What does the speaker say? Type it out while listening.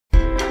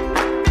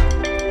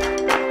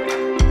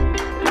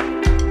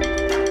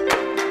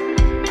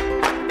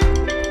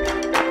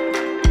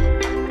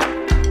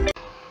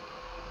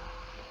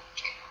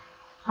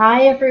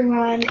Hi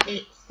everyone,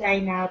 it's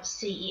Zainab,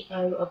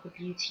 CEO of the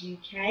Beauty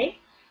UK.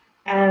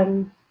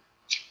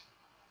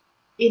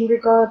 In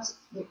regards,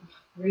 the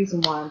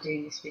reason why I'm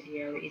doing this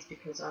video is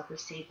because I've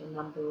received a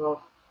number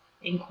of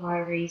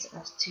inquiries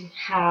as to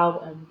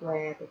how and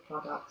where the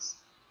products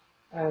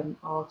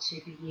are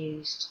to be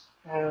used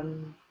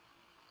that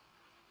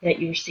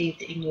you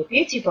received in your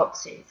beauty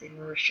boxes in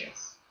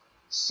Mauritius.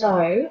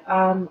 So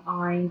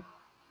I'm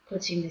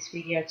putting this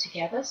video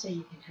together so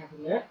you can have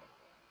a look.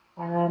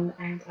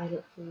 And I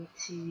look forward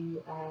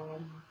to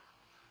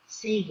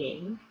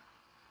seeing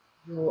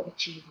your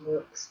achieved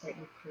looks that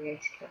you've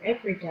created for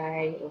every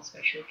day or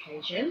special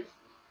occasions.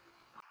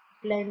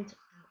 Blend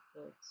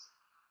outwards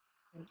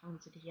and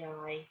under the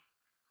eye.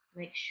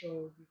 Make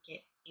sure you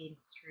get in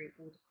through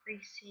all the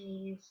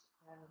creases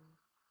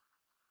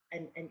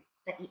and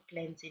that it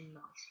blends in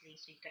nicely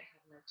so you don't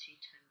have no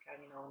two-tone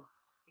going on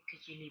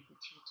because you leave the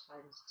two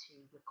tones to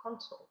the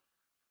contour.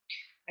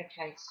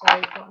 Okay, so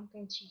what I'm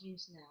going to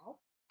use now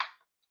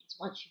is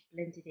once you've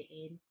blended it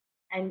in,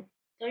 and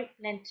don't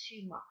blend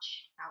too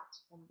much out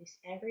on this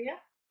area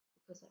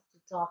because that's the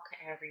darker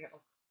area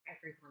of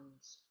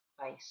everyone's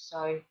face.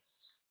 So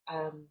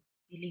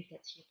you leave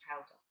that to your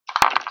powder.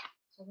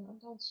 So what I'm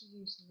going to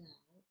use now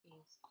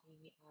is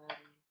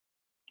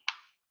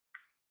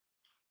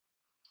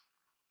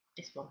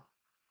this one,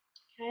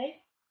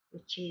 okay,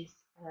 which is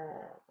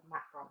the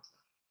matte bronzer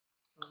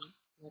from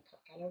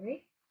Makeup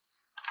Gallery.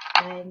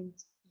 And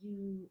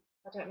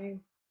I don't know,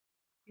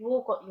 you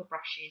all got your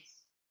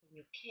brushes in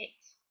your kit,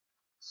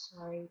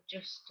 so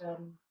just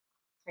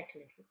take a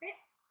little bit,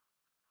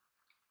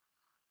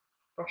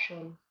 brush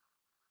on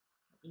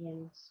the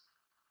ends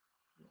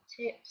and the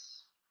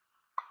tips,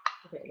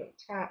 give it a little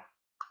tap,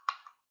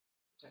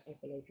 don't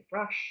overload your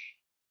brush,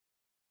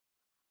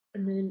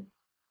 and then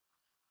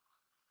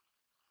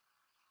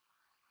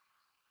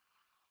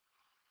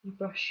you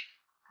brush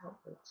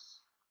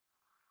outwards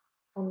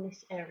on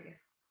this area,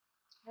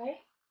 okay?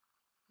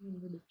 And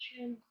then with the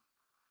chin,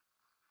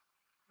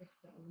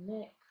 lift it on the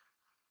neck,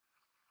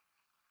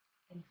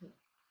 and here.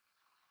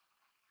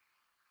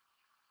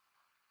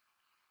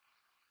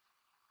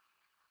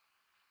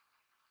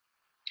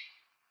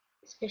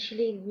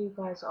 Especially you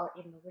guys are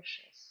in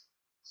Mauritius,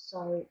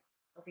 so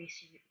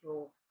obviously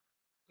the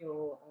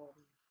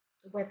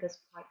weather's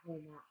quite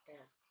warm out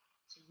there,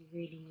 so you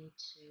really need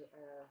to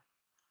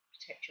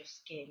protect your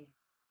skin,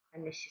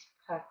 and this is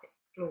perfect.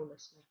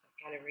 Flawless Makeup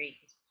Gallery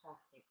is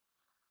perfect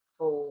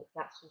for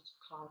that sort of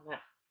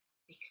climate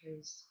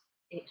because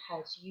it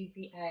has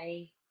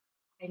UVA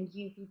and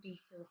UVB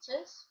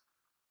filters.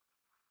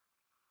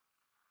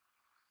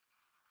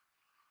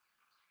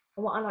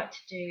 And what I like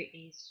to do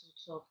is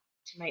sort of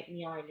to make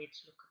the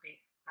eyelids look a bit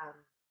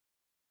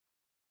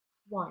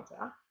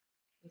wider,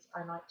 is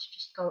I like to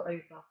just go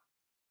over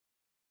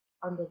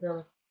under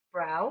the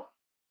brow,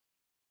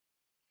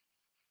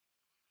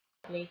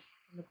 on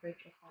the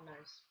bridge of my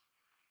nose.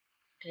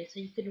 Okay, so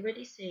you can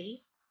already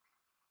see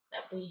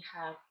that we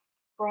have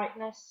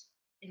brightness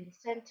in the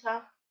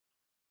center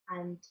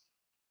and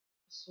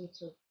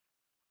sort of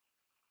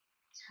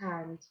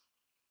tanned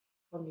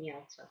on the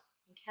outer.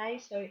 Okay,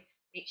 so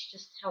it's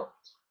just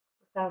helped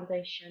the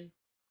foundation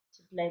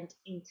to blend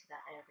into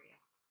that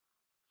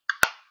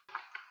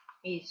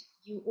area. Is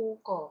you all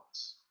got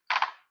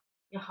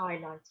your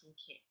highlighting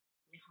kit,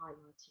 your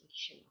highlighting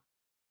shimmer.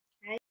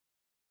 Okay.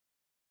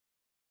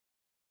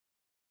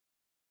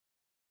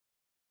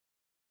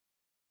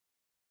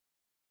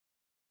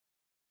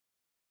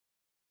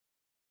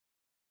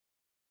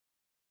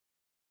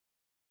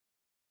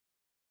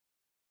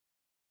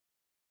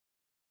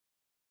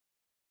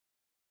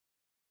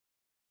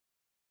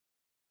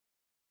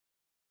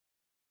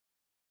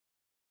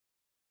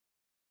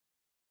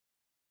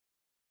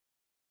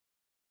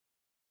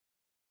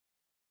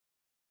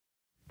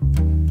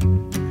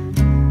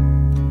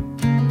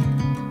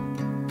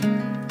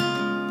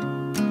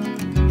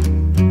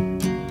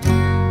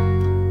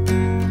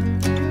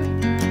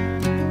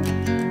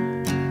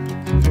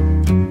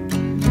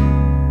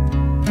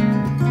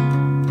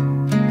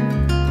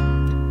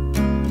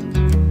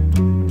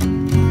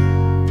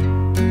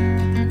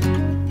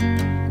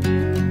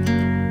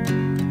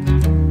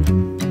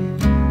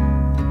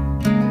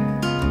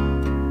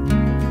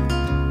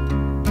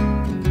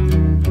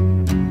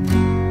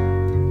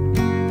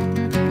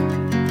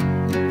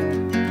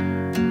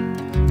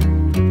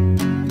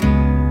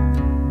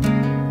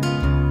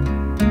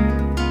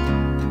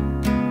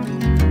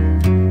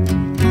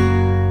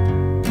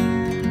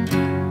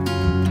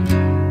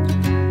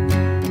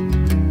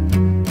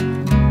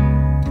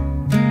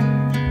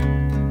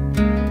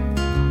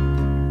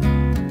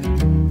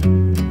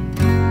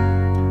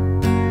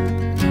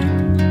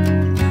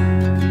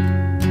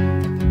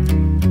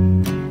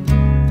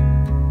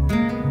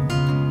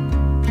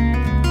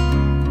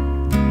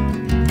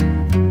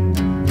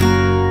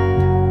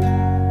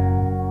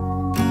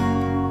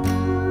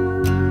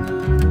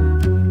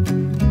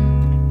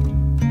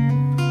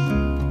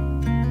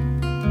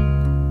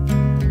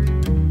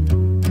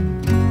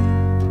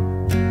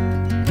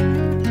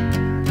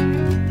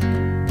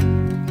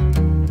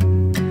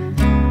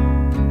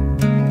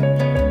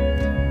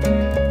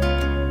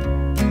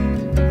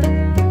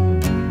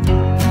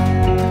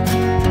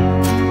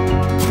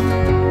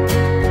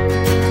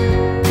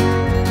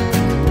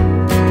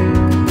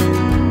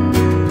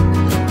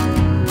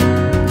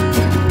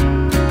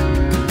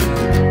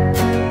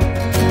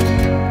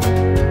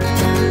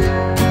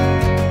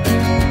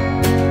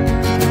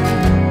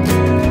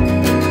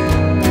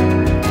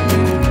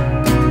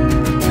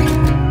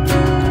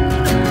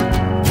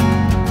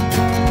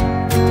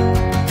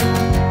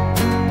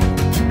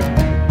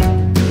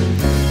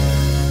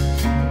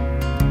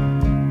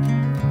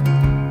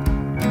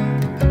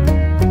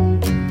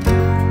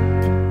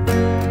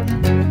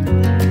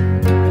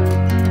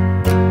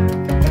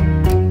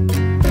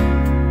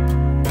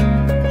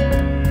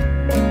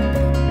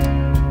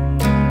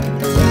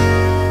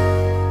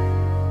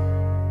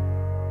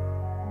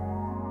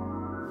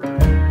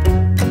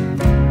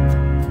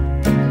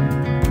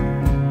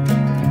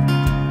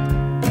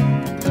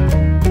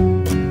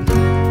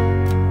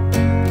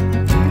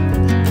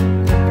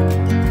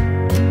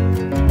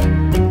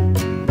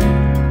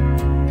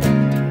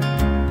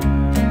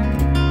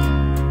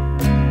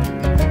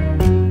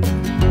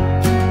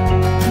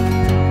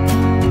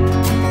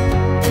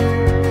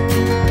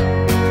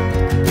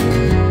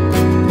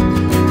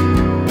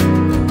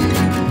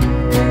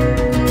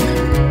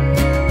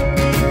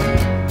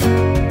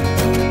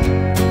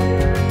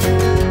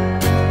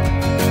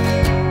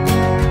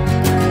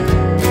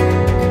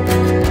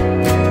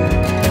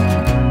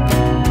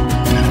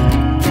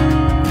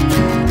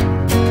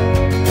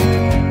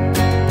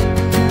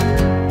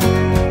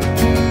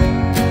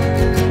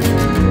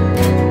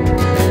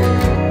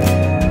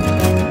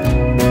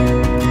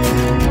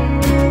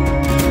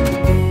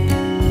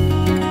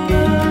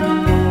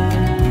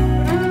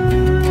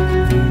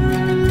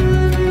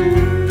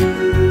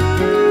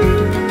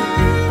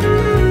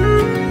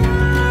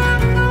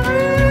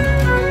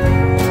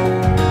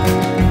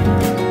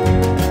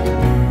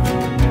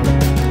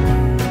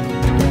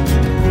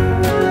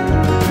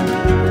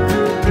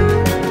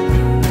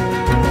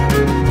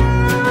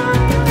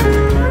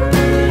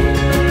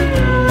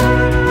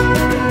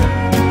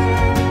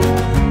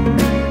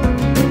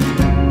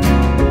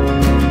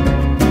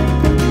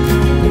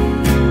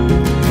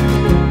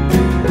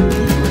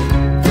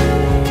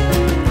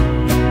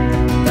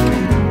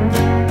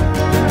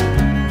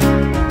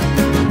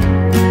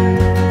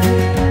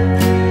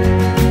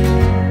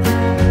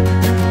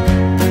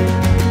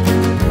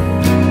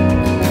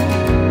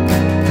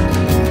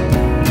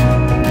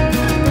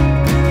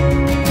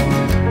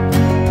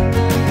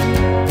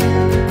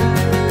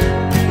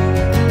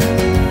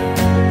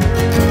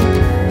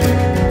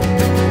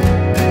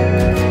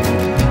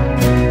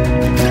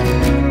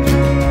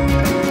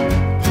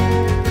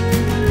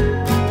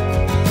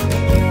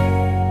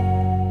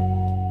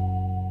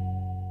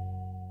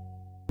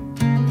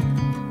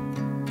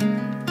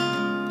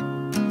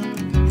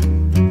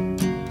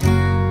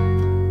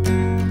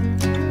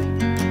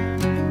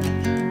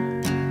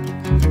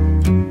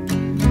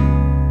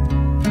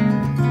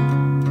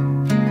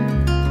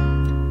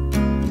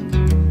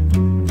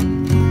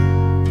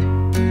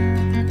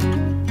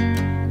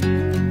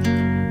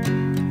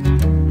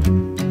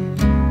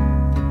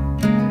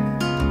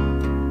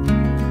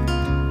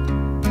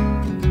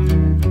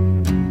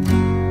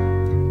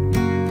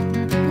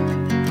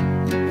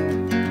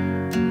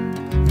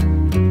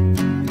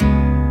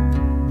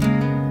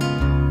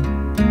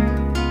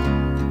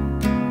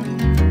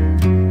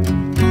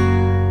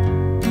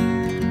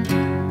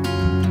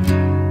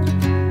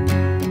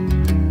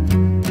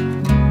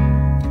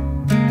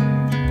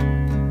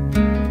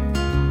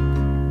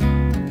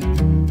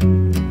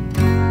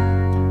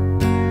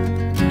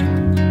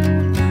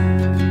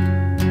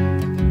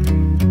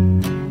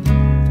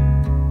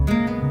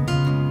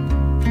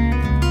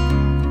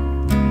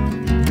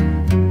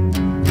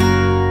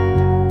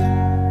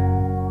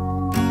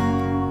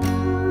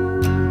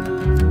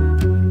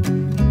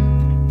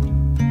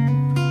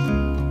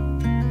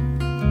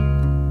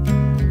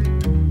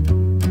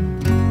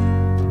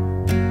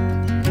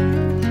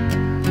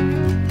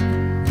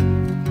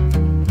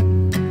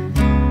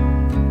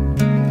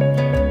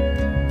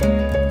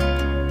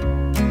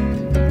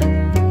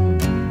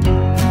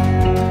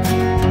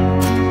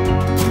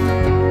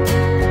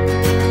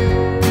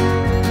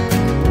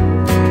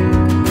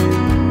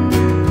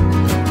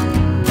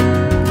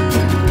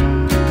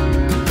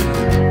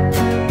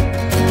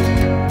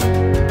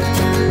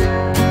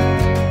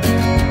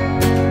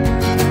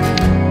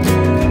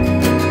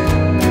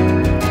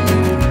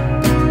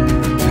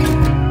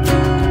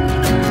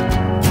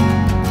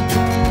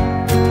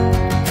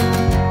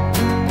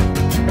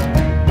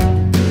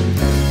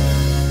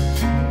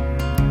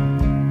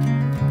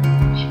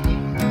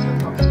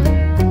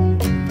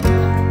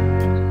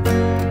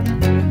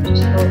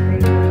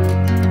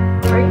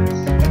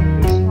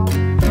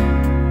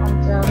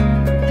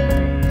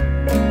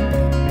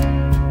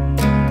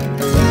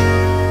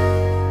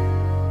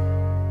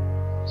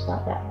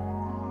 like that.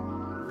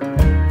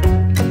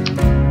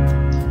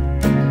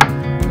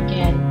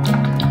 Again,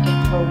 get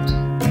hold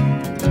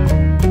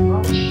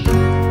brush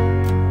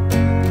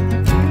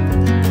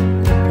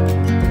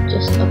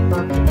just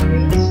above the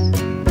crease,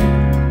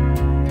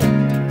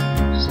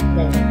 just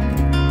there.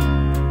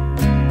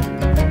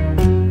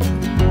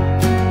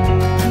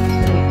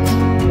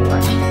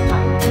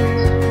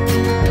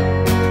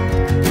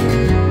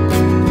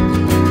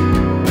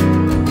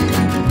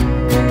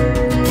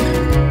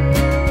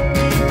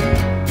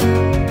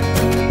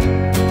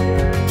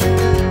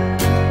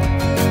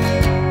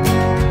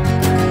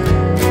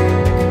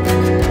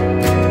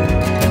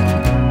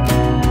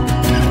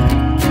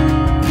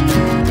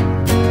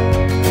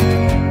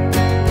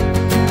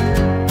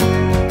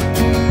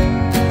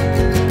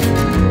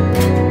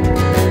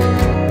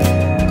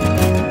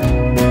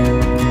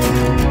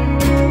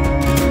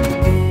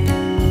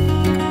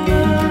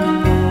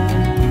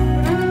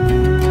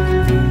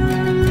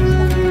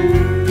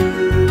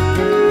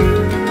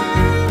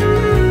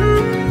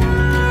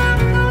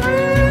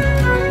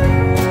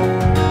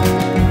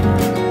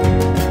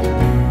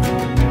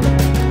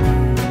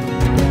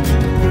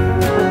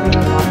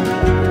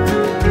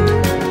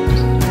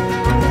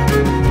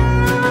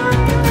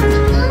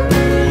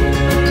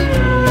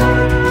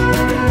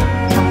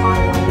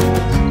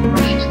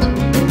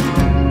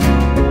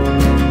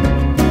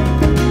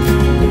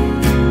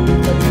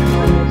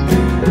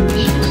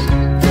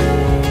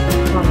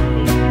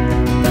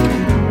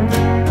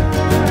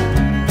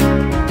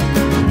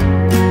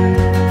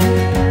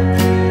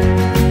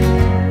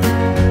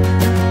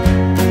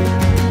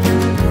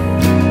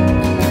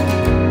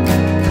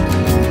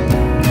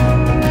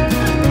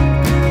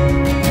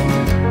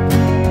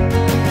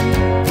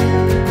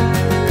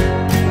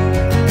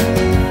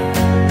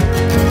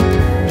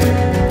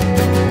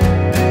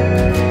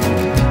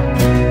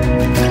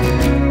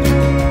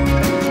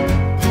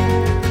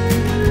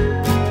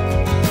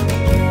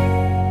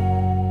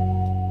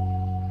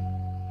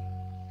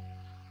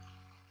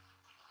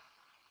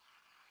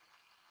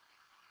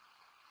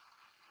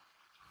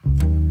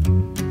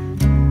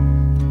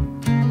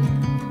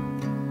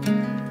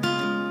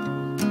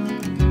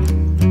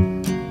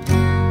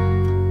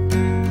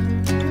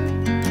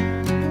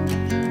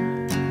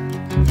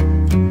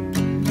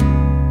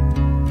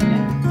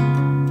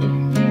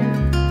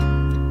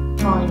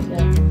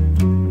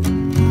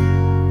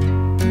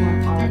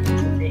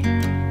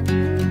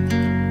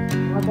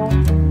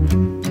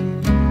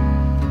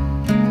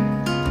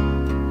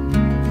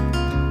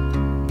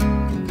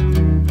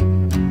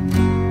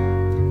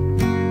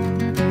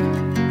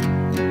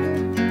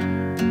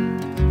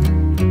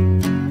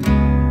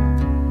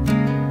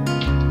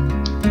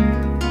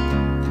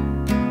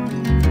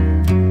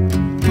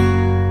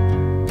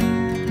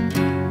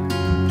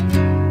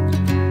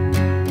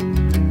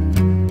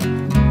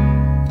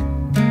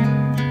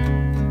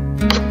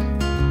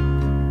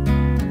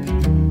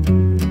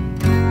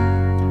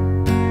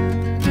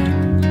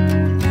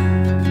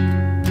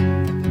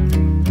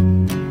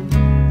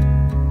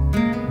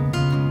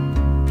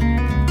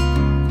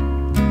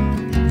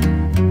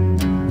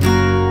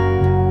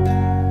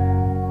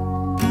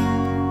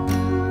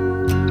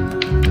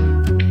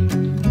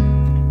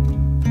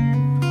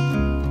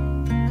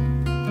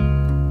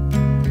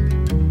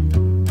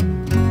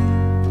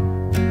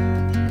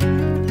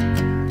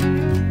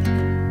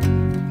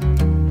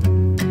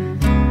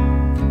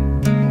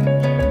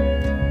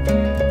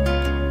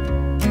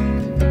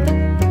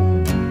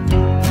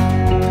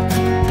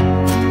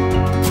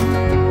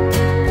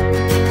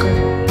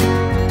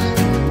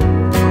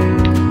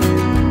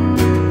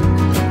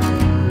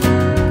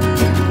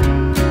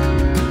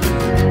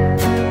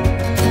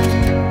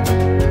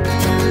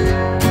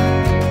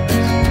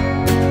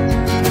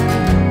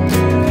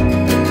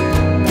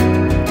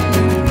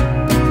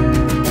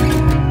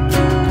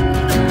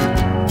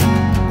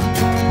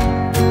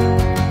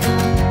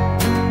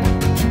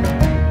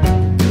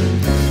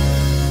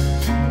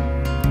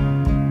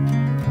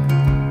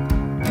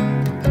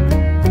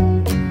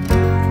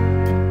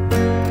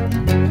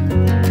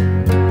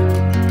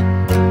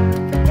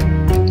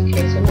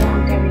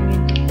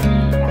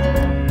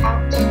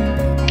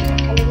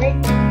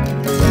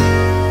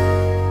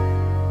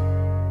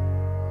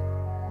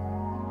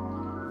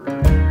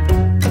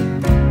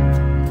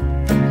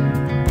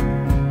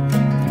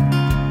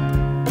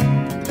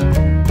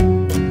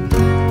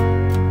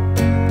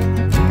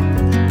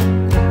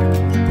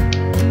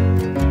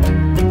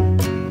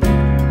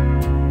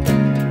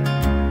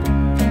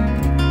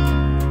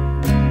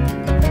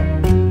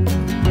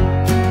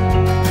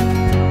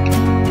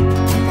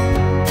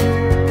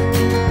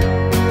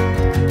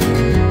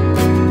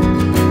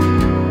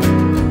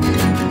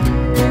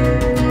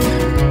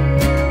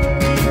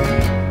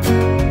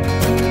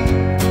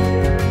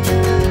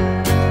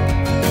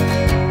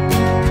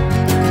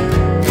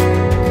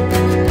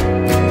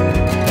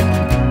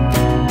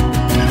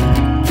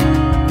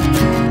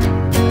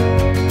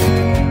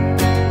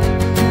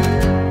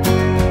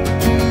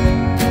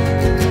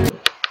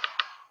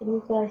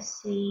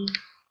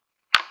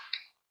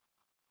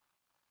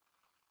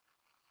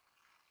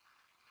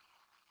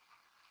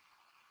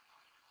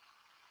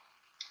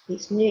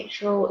 It's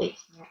neutral,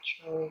 it's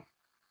natural,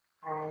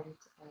 and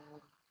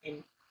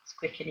it's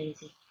quick and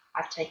easy.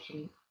 I've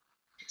taken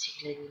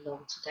particularly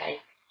long today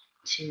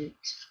to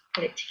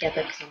put it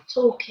together because I'm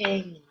talking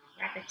and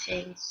I'm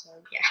rabbiting. So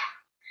yeah,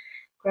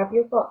 grab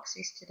your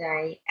boxes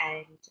today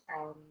and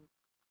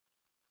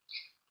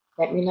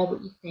let me know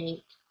what you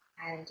think.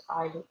 And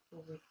I look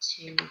forward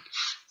to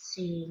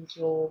seeing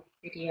your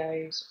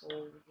videos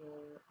or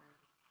your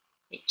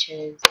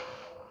pictures.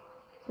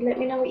 So let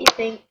me know what you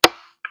think.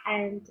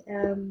 And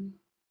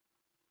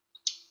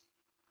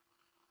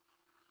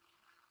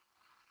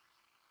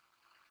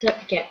don't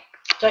forget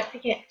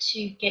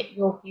to get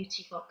your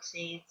beauty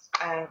boxes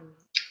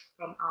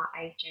from our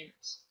agent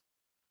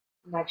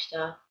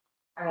Majda.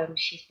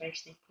 She's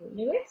based in Port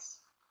Louis,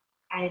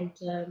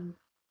 and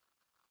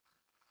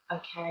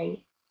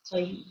okay, so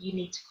you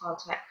need to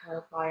contact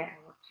her via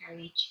our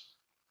page,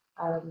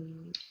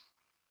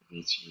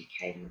 Beauty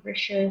UK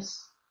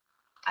Mauritius,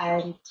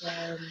 and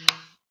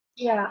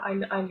yeah,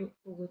 I look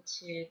forward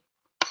to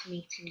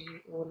meeting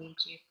you all in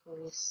due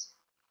course.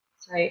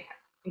 So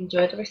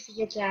enjoy the rest of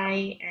your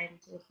day, and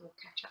we'll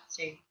catch up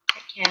soon.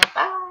 Take care.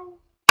 Bye.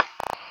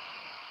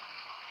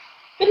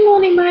 Good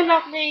morning, my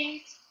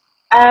lovelies.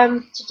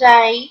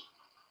 Today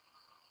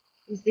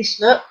is this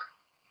look.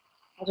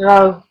 I don't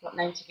know what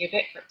name to give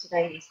it, but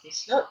today is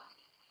this look.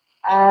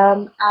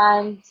 And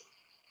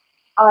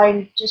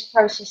I'm just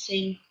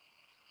processing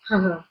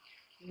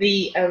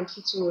the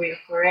tutorial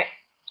for it.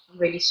 I'm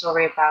really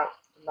sorry about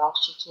the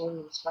last tutorial.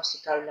 It was supposed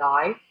to go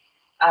live.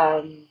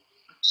 I've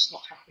just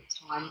not had the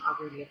time. I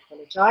really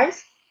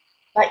apologise.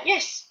 But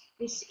yes,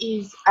 this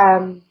is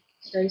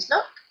today's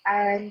look,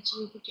 and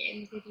you'll be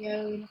getting the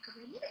video in a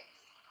couple of minutes.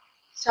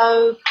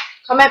 So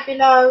comment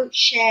below,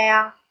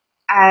 share,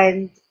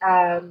 and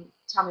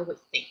tell me what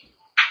you think,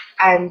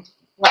 and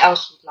what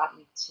else you'd like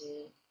me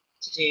to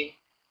do,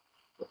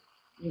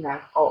 you know,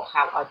 or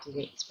how I do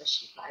it,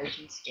 especially for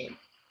Asian skin.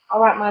 All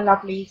right, my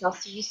lovelies, I'll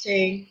see you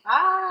soon.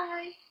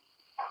 Bye.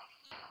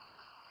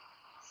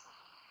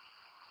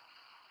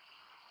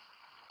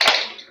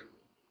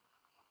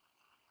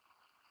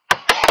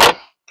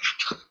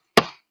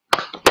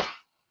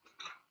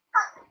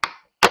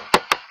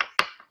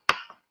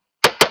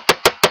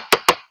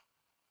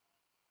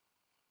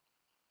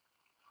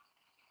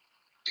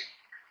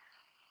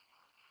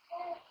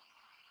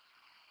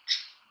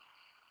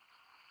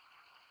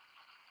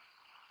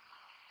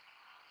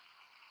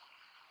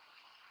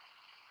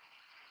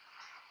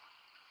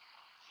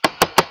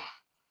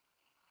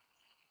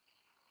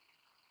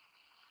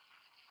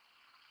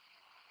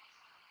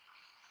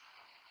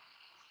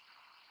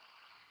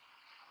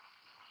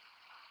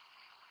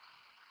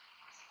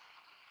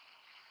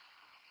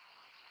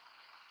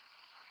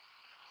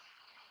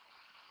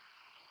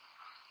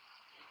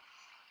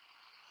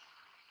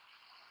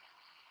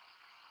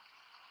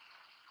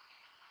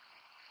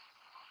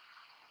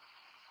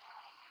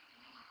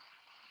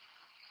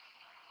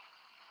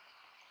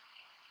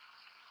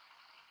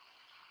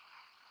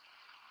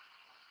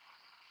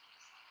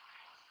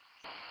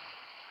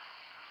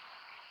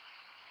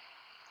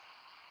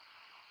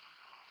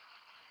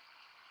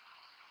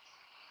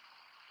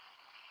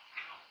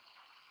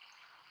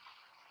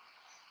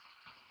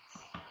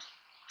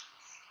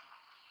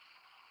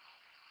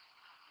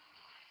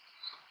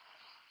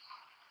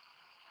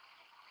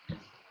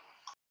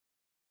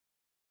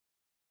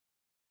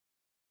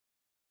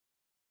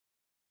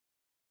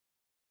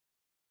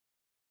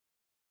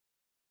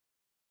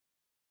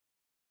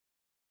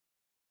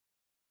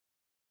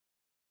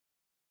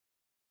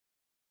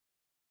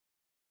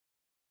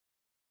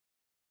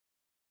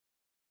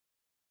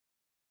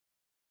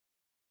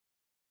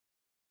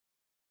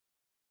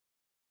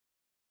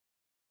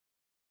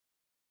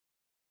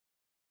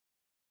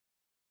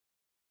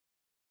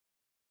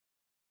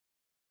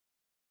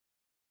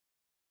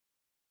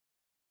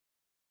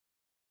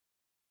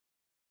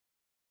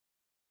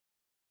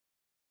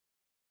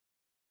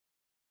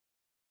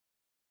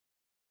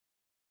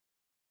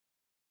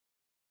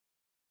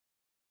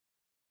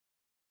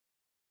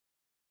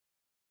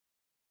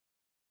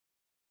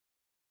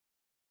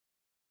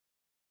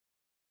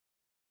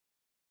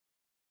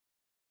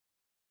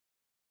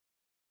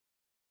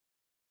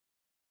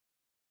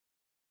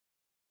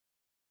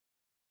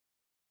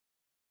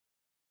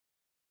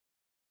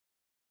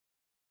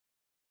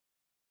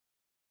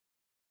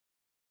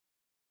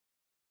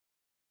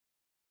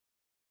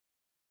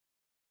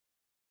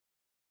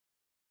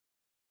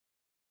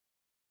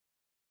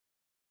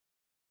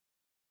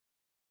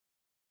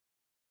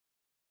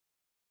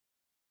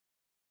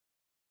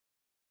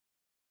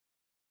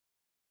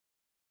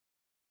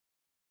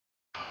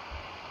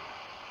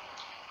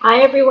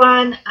 Hi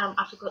everyone.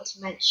 I forgot to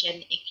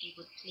mention, if you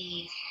would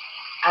please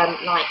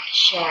like,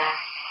 share,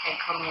 and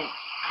comment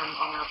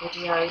on our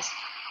videos,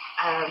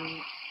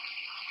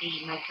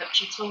 the makeup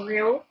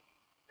tutorial,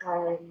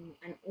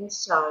 and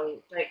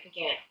also don't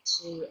forget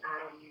to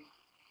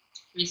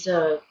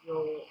reserve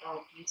your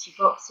beauty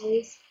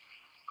boxes.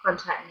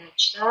 Contact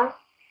Najda,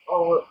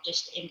 or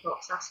just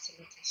inbox us to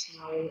let us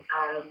know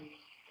that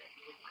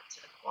you would like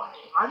to acquire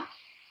one.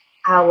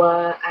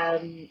 Our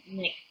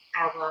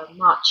our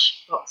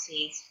March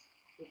boxes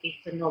will be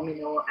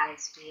phenomenal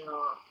as we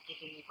are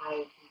giving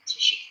away the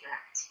tissue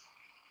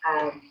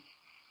wrapped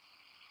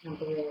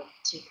number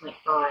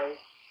 2.5 as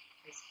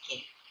a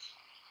gift.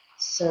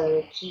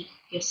 So keep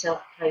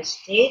yourself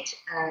posted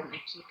and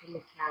keep a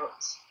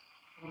lookout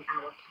on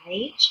our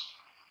page.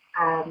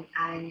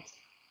 And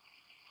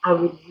I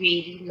would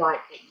really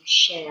like that you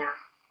share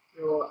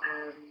your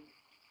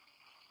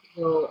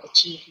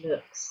achieved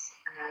looks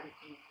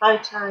in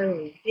photo or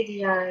in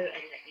video and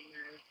let me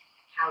know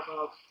how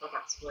well the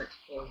products worked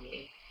for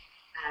you.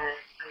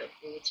 I look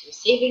forward to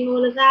receiving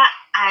all of that,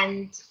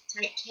 and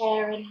take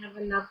care and have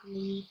a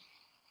lovely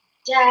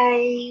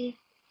day.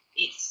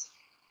 It's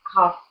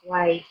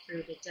halfway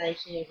through the day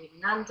here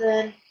in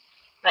London,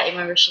 but in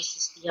Mauritius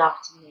it's the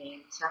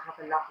afternoon, so have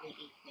a lovely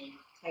evening.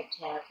 Take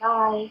care.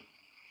 Bye.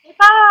 Say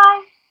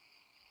bye.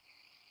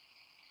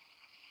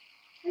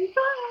 Say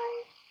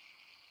bye.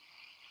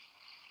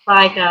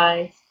 Bye,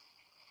 guys.